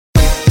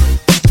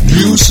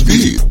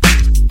Newsbeat.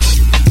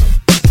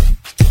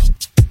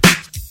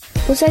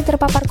 Usai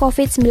terpapar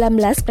COVID-19,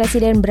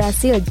 Presiden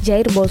Brasil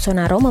Jair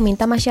Bolsonaro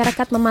meminta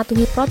masyarakat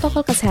mematuhi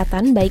protokol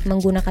kesehatan baik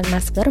menggunakan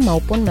masker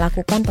maupun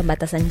melakukan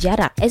pembatasan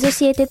jarak.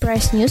 Associated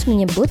Press News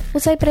menyebut,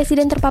 usai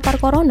Presiden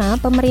terpapar corona,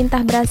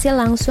 pemerintah Brasil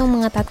langsung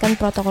mengetatkan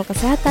protokol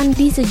kesehatan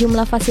di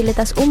sejumlah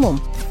fasilitas umum.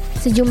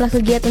 Sejumlah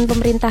kegiatan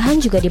pemerintahan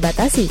juga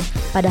dibatasi.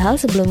 Padahal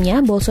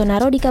sebelumnya,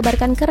 Bolsonaro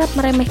dikabarkan kerap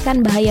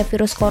meremehkan bahaya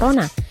virus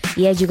corona.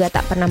 Ia juga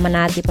tak pernah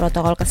menaati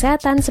protokol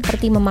kesehatan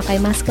seperti memakai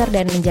masker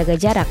dan menjaga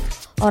jarak.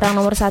 Orang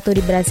nomor 1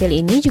 di Brasil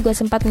ini juga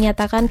sempat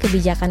menyatakan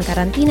kebijakan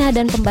karantina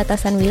dan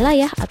pembatasan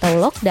wilayah atau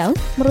lockdown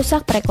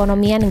merusak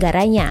perekonomian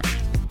negaranya.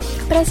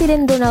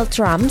 Presiden Donald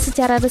Trump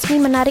secara resmi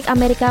menarik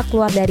Amerika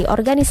keluar dari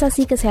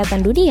Organisasi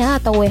Kesehatan Dunia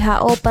atau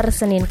WHO per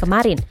Senin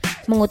kemarin.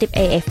 Mengutip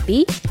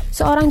AFP,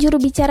 seorang juru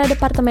bicara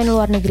Departemen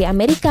Luar Negeri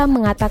Amerika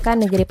mengatakan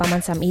negeri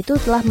Paman Sam itu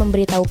telah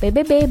memberitahu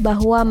PBB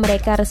bahwa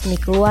mereka resmi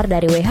keluar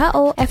dari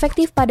WHO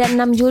efektif pada 6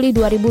 Juli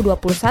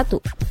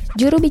 2021.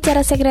 Juru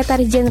bicara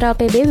Sekretaris Jenderal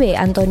PBB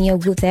Antonio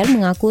Guterres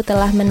mengaku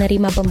telah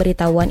menerima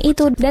pemberitahuan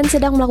itu dan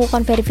sedang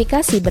melakukan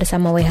verifikasi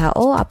bersama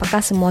WHO apakah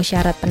semua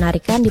syarat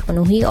penarikan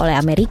dipenuhi oleh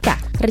Amerika.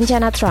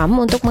 Rencana Trump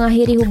untuk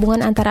mengakhiri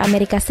hubungan antara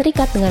Amerika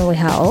Serikat dengan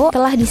WHO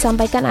telah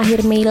disampaikan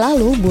akhir Mei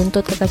lalu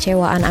buntut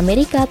kekecewaan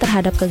Amerika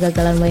terhadap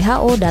kegagalan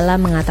WHO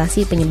dalam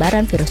mengatasi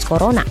penyebaran virus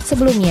corona.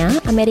 Sebelumnya,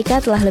 Amerika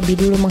telah lebih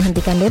dulu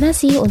menghentikan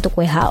donasi untuk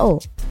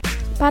WHO.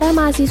 Para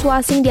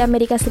mahasiswa asing di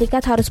Amerika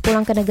Serikat harus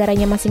pulang ke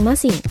negaranya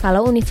masing-masing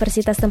kalau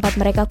universitas tempat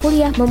mereka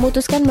kuliah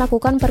memutuskan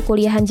melakukan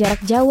perkuliahan jarak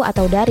jauh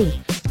atau daring.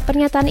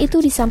 Pernyataan itu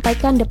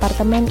disampaikan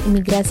Departemen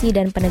Imigrasi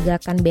dan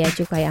Penegakan Bea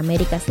Cukai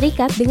Amerika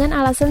Serikat dengan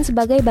alasan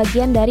sebagai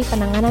bagian dari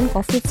penanganan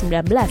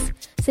COVID-19.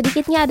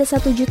 Sedikitnya ada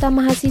 1 juta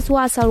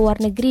mahasiswa asal luar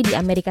negeri di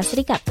Amerika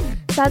Serikat.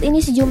 Saat ini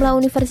sejumlah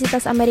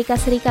universitas Amerika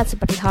Serikat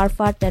seperti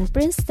Harvard dan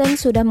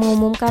Princeton sudah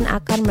mengumumkan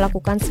akan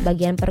melakukan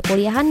sebagian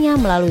perkuliahannya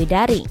melalui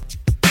daring.